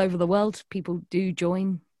there from all over the world. People do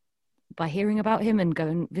join by hearing about him and go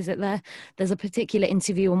and visit there. There's a particular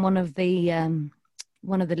interview on one of the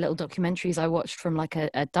little documentaries I watched from like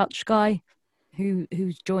a Dutch guy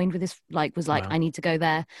who's joined with this, like was like, Wow. I need to go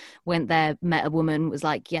there, went there, met a woman, was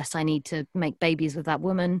like, yes, I need to make babies with that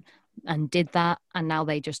woman, and did that, and now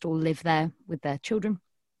they just all live there with their children.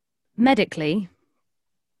 Medically,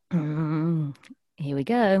 here we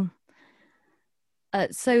go.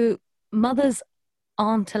 So mothers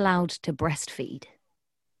aren't allowed to breastfeed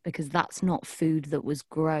because that's not food that was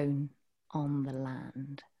grown on the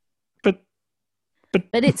land. But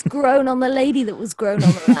it's grown on the lady that was grown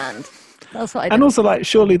on the land. That's what I and do. also, like,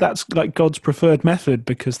 surely that's like God's preferred method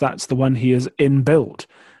because that's the one he has inbuilt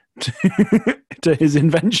to his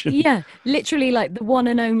invention. Yeah, literally, like the one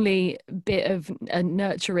and only bit of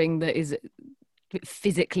nurturing that is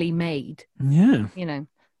physically made. Yeah. You know,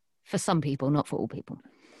 for some people, not for all people.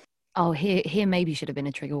 Oh, here maybe should have been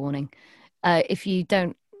a trigger warning. If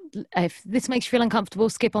this makes you feel uncomfortable,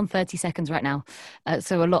 skip on 30 seconds right now.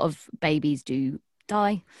 So a lot of babies do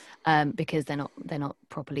die because they're not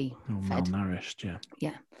properly fed. Malnourished, yeah.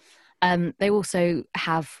 Yeah. They also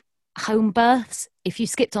have home births. If you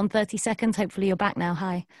skipped on 30 seconds, hopefully you're back now.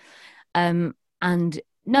 Hi. And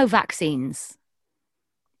no vaccines.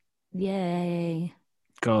 Yay.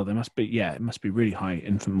 God, it must be really high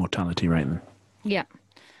infant mortality rate then. Yeah.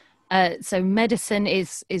 So medicine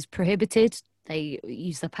is prohibited. They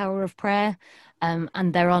use the power of prayer, and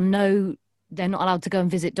they're not allowed to go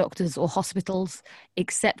and visit doctors or hospitals,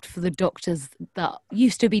 except for the doctors that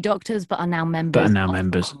used to be doctors but are now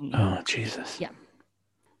members. Oh, Jesus. Yeah.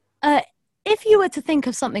 If you were to think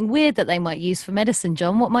of something weird that they might use for medicine,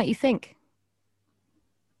 John, what might you think?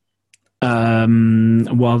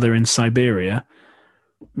 While they're in Siberia,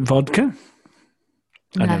 vodka?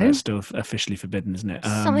 I know No. that's still officially forbidden, isn't it?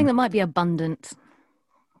 Something that might be abundant.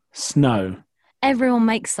 Snow. Everyone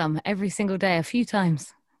makes some every single day, a few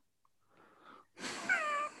times.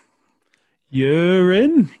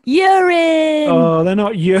 Urine? Urine! Oh, they're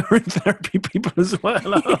not urine therapy people as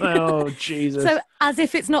well, are they? Oh, Jesus. So as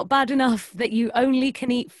if it's not bad enough that you only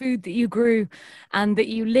can eat food that you grew and that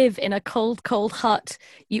you live in a cold, cold hut,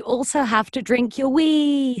 you also have to drink your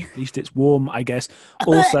wee. At least it's warm, I guess.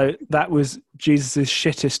 Also, that was Jesus'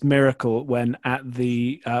 shittest miracle when at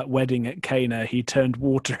the wedding at Cana, he turned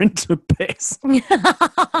water into piss.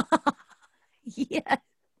 Yeah.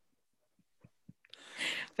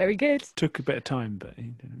 Very good. Took a bit of time, but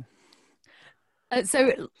he didn't.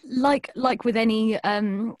 So, like with any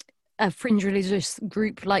a fringe religious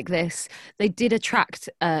group like this, they did attract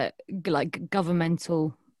like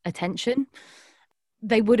governmental attention.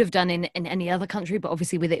 They would have done in any other country, but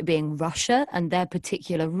obviously with it being Russia and their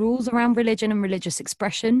particular rules around religion and religious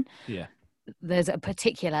expression, Yeah. there's a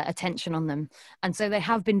particular attention on them. And so they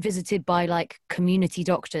have been visited by like community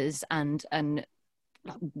doctors and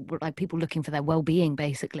like people looking for their well-being,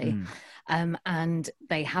 basically. And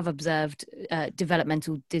they have observed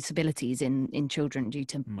developmental disabilities in children due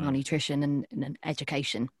to malnutrition and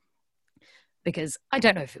education. Because I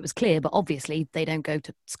don't know if it was clear, but obviously they don't go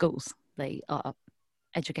to schools. They are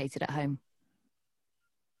educated at home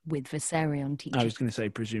with Viserion teaching. I was going to say,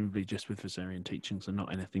 presumably just with Viserion teachings and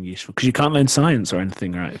not anything useful, because you can't learn science or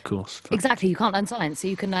anything, right? Of course. Exactly, you can't learn science, so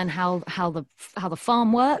you can learn how the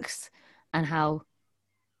farm works and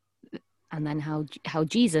then how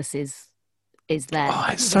Jesus is there. Oh,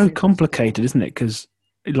 it's so complicated, isn't it? Because,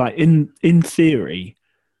 like, in theory,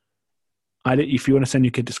 if you want to send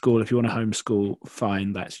your kid to school, if you want to homeschool,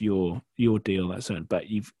 fine, that's your deal. That's it. But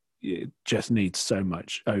it just needs so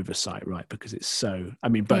much oversight, right? Because it's so. I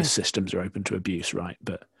mean, both systems are open to abuse, right?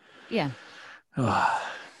 But yeah. Oh.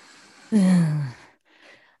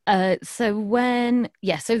 So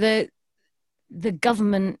the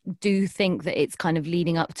government do think that it's kind of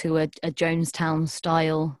leading up to a Jonestown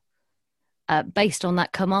style, based on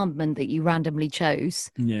that commandment that you randomly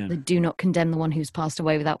chose. Yeah. The do not condemn the one who's passed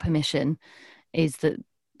away without permission, is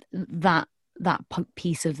that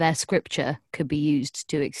piece of their scripture could be used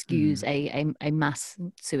to excuse a mass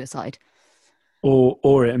suicide.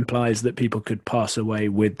 Or it implies that people could pass away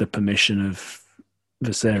with the permission of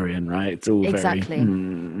Viserion, right? It's all Exactly.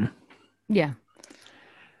 very... Yeah.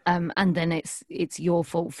 And then it's your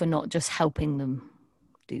fault for not just helping them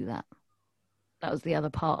do that. That was the other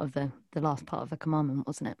part of the last part of the commandment,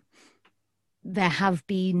 wasn't it? There have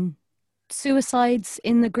been suicides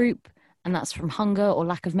in the group, and that's from hunger or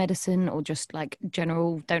lack of medicine or just like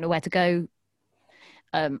general don't know where to go.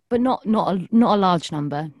 But not a large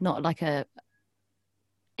number, not like no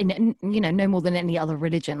more than any other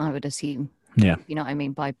religion, I would assume. Yeah. You know what I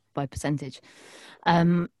mean by percentage.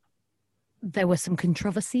 There were some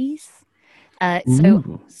controversies. So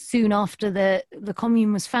Ooh. soon after the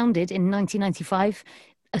commune was founded in 1995,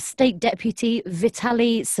 a state deputy,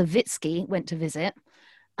 Vitaly Savitsky, went to visit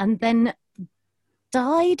and then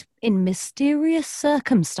died in mysterious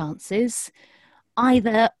circumstances,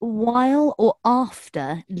 either while or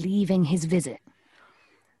after leaving his visit.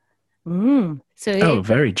 Very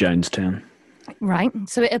Jonestown. Right.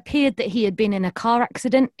 So it appeared that he had been in a car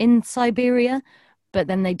accident in Siberia, but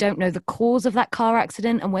then they don't know the cause of that car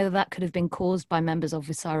accident and whether that could have been caused by members of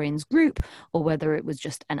Vissarion's group or whether it was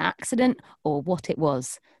just an accident or what it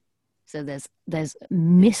was. So there's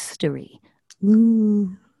mystery.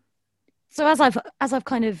 Ooh. So as I've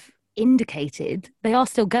kind of indicated, they are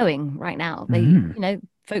still going right now. They,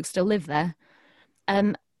 folks still live there.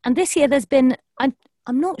 And this year there's been, I'm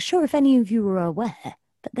not sure if any of you are aware,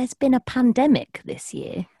 but there's been a pandemic this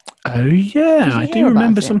year. Oh, yeah. I do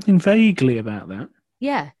remember it? something vaguely about that.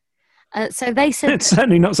 Yeah. So they said... It's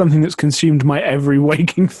certainly not something that's consumed my every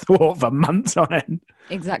waking thought for months on end.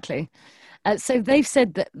 Exactly. So they've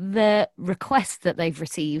said that the requests that they've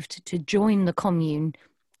received to join the commune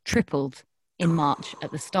tripled in March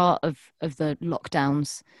at the start of the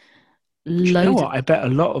lockdowns. You know what? I bet a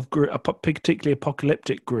lot of particularly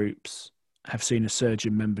apocalyptic groups have seen a surge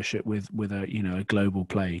in membership with a global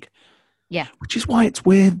plague. Yeah. Which is why it's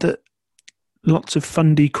weird that lots of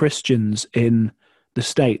fundy Christians in the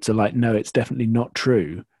States are like, no, it's definitely not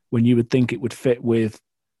true, when you would think it would fit with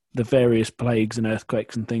the various plagues and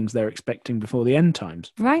earthquakes and things they're expecting before the end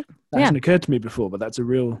times. Right. That hasn't occurred to me before, but that's a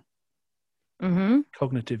real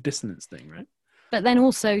cognitive dissonance thing, right? But then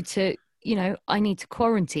also I need to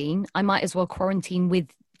quarantine. I might as well quarantine with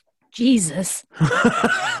Jesus,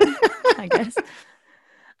 I guess.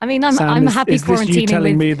 I mean, I'm happy quarantining with Is this you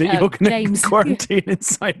telling me that you're going James. to quarantine in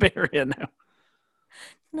Siberia now?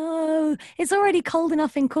 No, it's already cold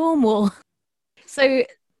enough in Cornwall. So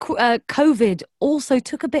COVID also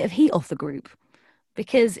took a bit of heat off the group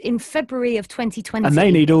because in February of 2020... And they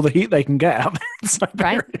need all the heat they can get out there in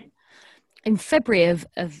Siberia. Right? In February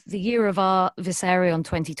of the year of our Vissarion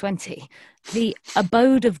 2020, the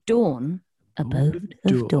Abode of Dawn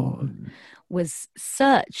was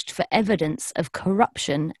searched for evidence of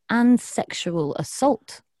corruption and sexual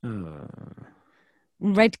assault.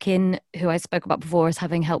 Redkin, who I spoke about before as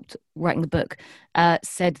having helped writing the book,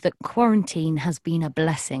 said that quarantine has been a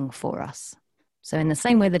blessing for us. So in the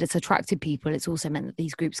same way that it's attracted people, it's also meant that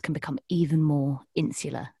these groups can become even more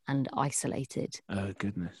insular and isolated. Oh,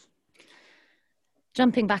 goodness.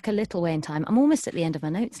 Jumping back a little way in time, I'm almost at the end of my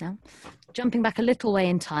notes now. Jumping back a little way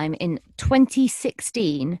in time, in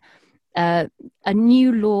 2016, a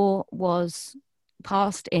new law was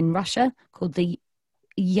passed in Russia called the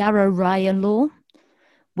Yaroraya Law,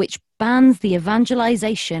 which bans the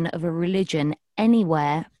evangelization of a religion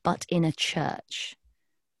anywhere but in a church.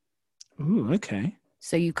 Ooh, okay.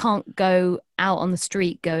 So you can't go out on the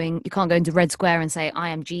street you can't go into Red Square and say, I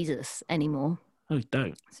am Jesus anymore. Oh,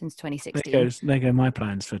 don't. Since 2016. There go my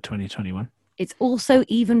plans for 2021. It's also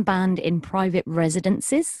even banned in private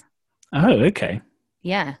residences. Oh, okay.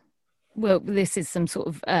 Yeah. Well, this is some sort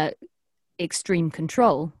of extreme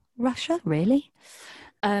control. Russia, really?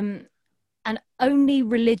 And only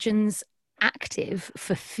religions active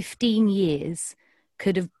for 15 years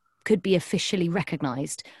could be officially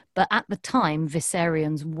recognized. But at the time,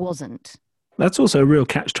 Vissarion's wasn't. That's also a real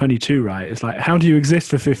catch-22, right? It's like, how do you exist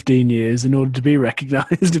for 15 years in order to be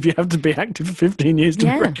recognised if you have to be active for 15 years to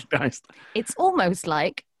be recognised? It's almost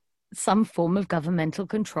like some form of governmental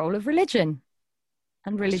control of religion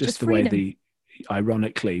and religious it's just freedom. The way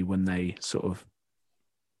ironically, when they sort of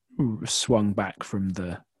swung back from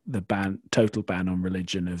the total ban on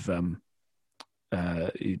religion of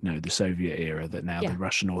the Soviet era, that now the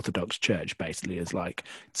Russian Orthodox Church basically is like,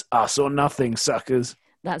 it's us or nothing, suckers.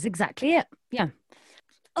 That's exactly it. Yeah.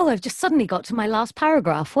 Oh, I've just suddenly got to my last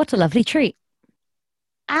paragraph. What a lovely treat.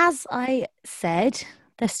 As I said,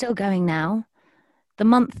 they're still going now. The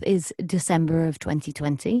month is December of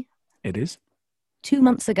 2020. It is. 2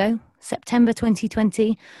 months ago, September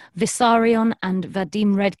 2020, Vissarion and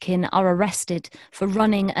Vadim Redkin are arrested for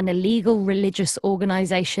running an illegal religious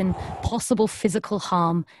organization, possible physical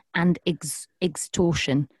harm, and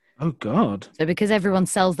extortion. Oh, God. So because everyone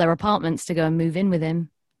sells their apartments to go and move in with him,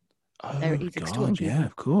 he's extorting people. Yeah,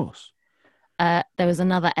 of course. There was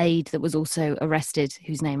another aide that was also arrested,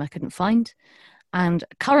 whose name I couldn't find. And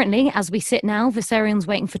currently, as we sit now, Vissarion's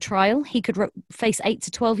waiting for trial. He could face 8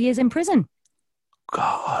 to 12 years in prison.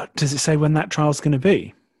 God, does it say when that trial's going to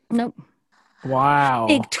be? Nope. Wow.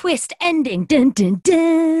 Big twist ending. Dun, dun,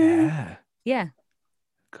 dun. Yeah. Yeah.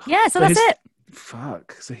 God. Yeah, so that's it.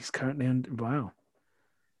 Fuck. So he's currently on. Wow.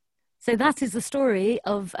 So that is the story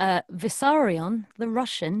of Vissarion, the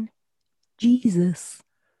Russian Jesus.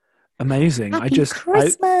 Amazing. Happy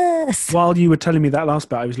Christmas. While you were telling me that last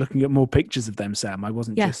bit, I was looking at more pictures of them, Sam. I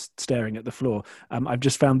wasn't Yeah. just staring at the floor. I've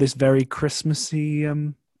just found this very Christmassy.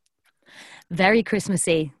 Very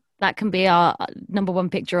Christmassy. That can be our number one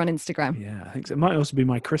picture on Instagram. Yeah, I think so. It might also be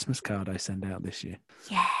my Christmas card I send out this year.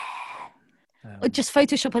 Yeah. Or just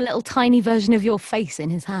Photoshop a little tiny version of your face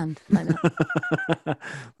in his hand. Like that.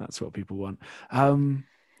 That's what people want.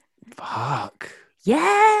 Fuck.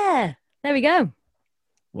 Yeah. There we go.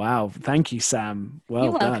 Wow. Thank you, Sam. Well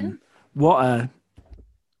You're done. welcome. What a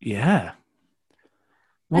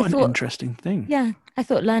What an thought- interesting thing. Yeah. I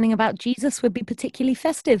thought learning about Jesus would be particularly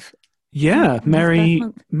festive. Yeah. On his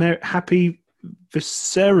birth Happy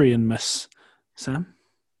Vissarianmas, Sam.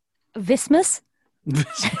 Vismus?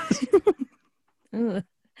 Ugh.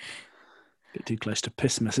 Bit too close to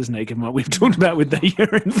Pissmas, isn't it? Given what we've talked about with the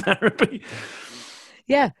urine therapy.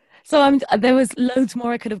 Yeah. So there was loads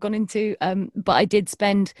more I could have gone into, but I did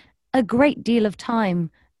spend a great deal of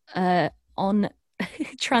time on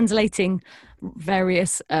translating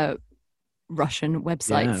various Russian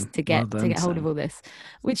websites Yeah, to get well done, hold of Sam. all this,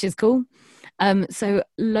 which is cool. So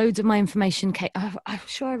loads of my information came. I'm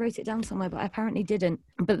sure I wrote it down somewhere, but I apparently didn't.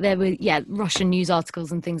 But there were Russian news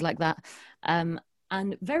articles and things like that, and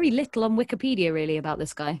very little on Wikipedia really about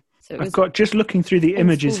this guy. So I've got, just looking through the old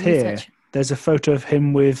images school here, research. there's a photo of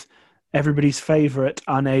him with everybody's favourite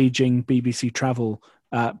unaging BBC travel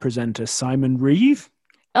presenter, Simon Reeve.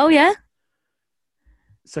 Oh yeah.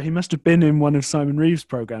 So he must have been in one of Simon Reeve's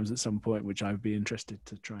programmes at some point, which I would be interested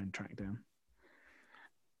to try and track down.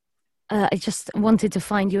 I just wanted to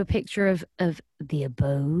find you a picture of the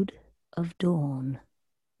Abode of Dawn.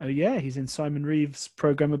 Oh yeah, he's in Simon Reeve's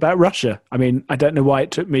programme about Russia. I mean, I don't know why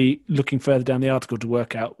it took me looking further down the article to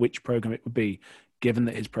work out which programme it would be, given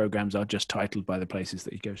that his programmes are just titled by the places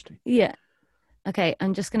that he goes to. Yeah. Okay,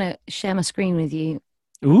 I'm just going to share my screen with you.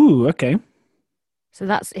 Ooh, okay. So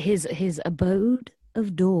that's his Abode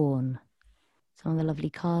of Dawn. Some of the lovely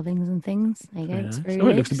carvings and things. There you go. Very It's nice. very Oh,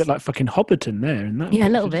 it looks a rich. bit like fucking Hobbiton there in that. Yeah, a picture,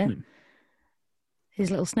 little doesn't bit. it? His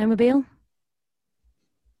little snowmobile.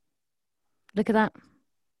 Look at that.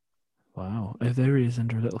 Wow. Oh, there he is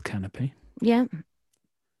under a little canopy. Yeah.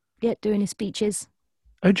 Yeah, doing his speeches.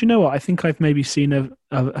 Oh, do you know what? I think I've maybe seen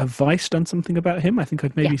a Vice done something about him. I think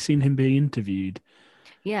I've maybe seen him being interviewed.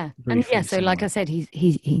 Yeah. Briefly And so like somewhere. I said,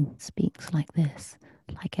 he speaks like this.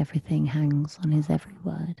 Like everything hangs on his every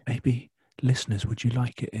word. Maybe, listeners, would you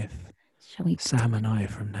like it if Shall we Sam and I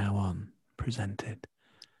from now on presented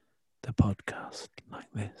the podcast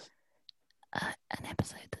like this? an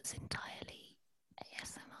episode that's entirely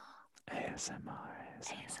ASMR. ASMR.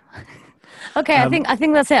 ASMR. Okay, I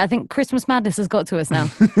think that's it. I think Christmas madness has got to us now,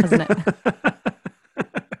 hasn't it?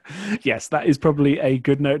 Yes, that is probably a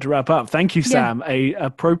good note to wrap up. Thank you, Yeah. Sam. A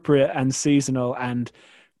appropriate and seasonal and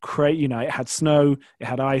it had snow, it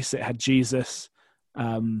had ice, it had Jesus,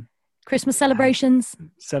 Christmas celebrations,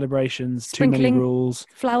 celebrations, too many Sprinkling rules,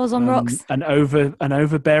 flowers on rocks. an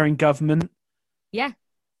overbearing government. Yeah.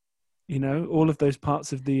 You know, all of those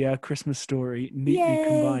parts of the Christmas story neatly Yay.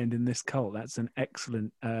 combined in this cult. That's an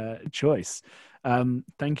excellent choice.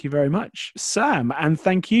 Thank you very much, Sam. And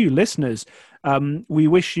thank you, listeners. We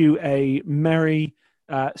wish you a merry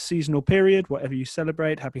seasonal period, whatever you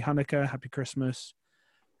celebrate. Happy Hanukkah, happy Christmas,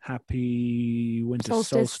 happy winter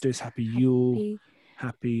solstice, happy Yule,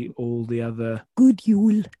 happy all the other Good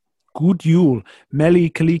Yule. good Yule. Meli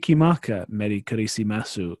Kaliki Maka, Meri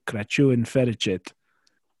Karisimasu, Krachuin Fericit,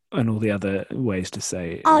 and all the other ways to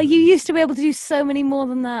say it. Oh, you used to be able to do so many more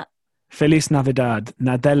than that. Feliz Navidad,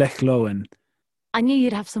 Nadelech Loen. I knew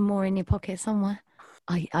you'd have some more in your pocket somewhere.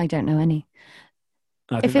 I don't know any.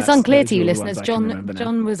 I think If it's that's- unclear those to are you, all the ones listeners, I can remember now.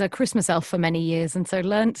 John was a Christmas elf for many years, and so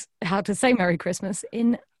learnt how to say Merry Christmas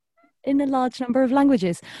in a large number of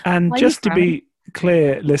languages. And Why are just you to be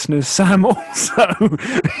clear, listeners, Sam also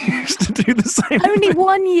used to do the same Only thing.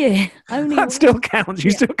 1 year. Only That one- still counts. You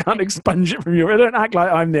Yeah. still can't expunge it from your... Don't act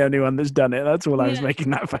like I'm the only one that's done it. That's all I was Yeah. making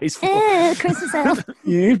that face for. Christmas elf.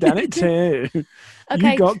 You've done it too.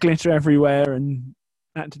 Okay. You got glitter everywhere and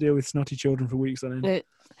had to deal with snotty children for weeks on end.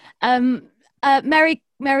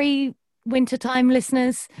 Merry wintertime,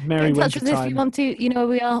 listeners. Merry Get in touch winter with us if you time. want to. You know where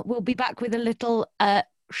we are. We'll be back with a little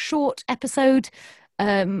short episode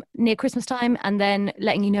near Christmas time, and then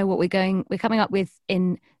letting you know what we're coming up with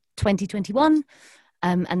in 2021.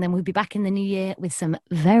 And then we'll be back in the new year with some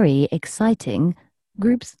very exciting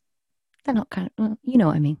groups They're not kind of, you know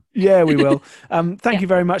what I mean. Yeah, we will. Thank Yeah. you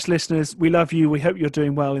very much, listeners. We love you. We hope you're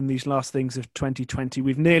doing well in these last things of 2020.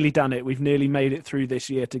 We've nearly done it. We've nearly made it through this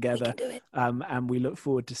year together. We can do it. And we look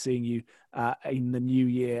forward to seeing you in the new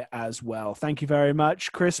year as well. Thank you very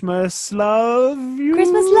much. Christmas love you.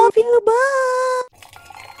 Christmas love you. Bye.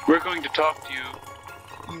 We're going to talk to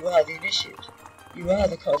you. You are the initiate. You are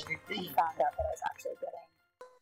the cosmic being. Found out that I was actually good.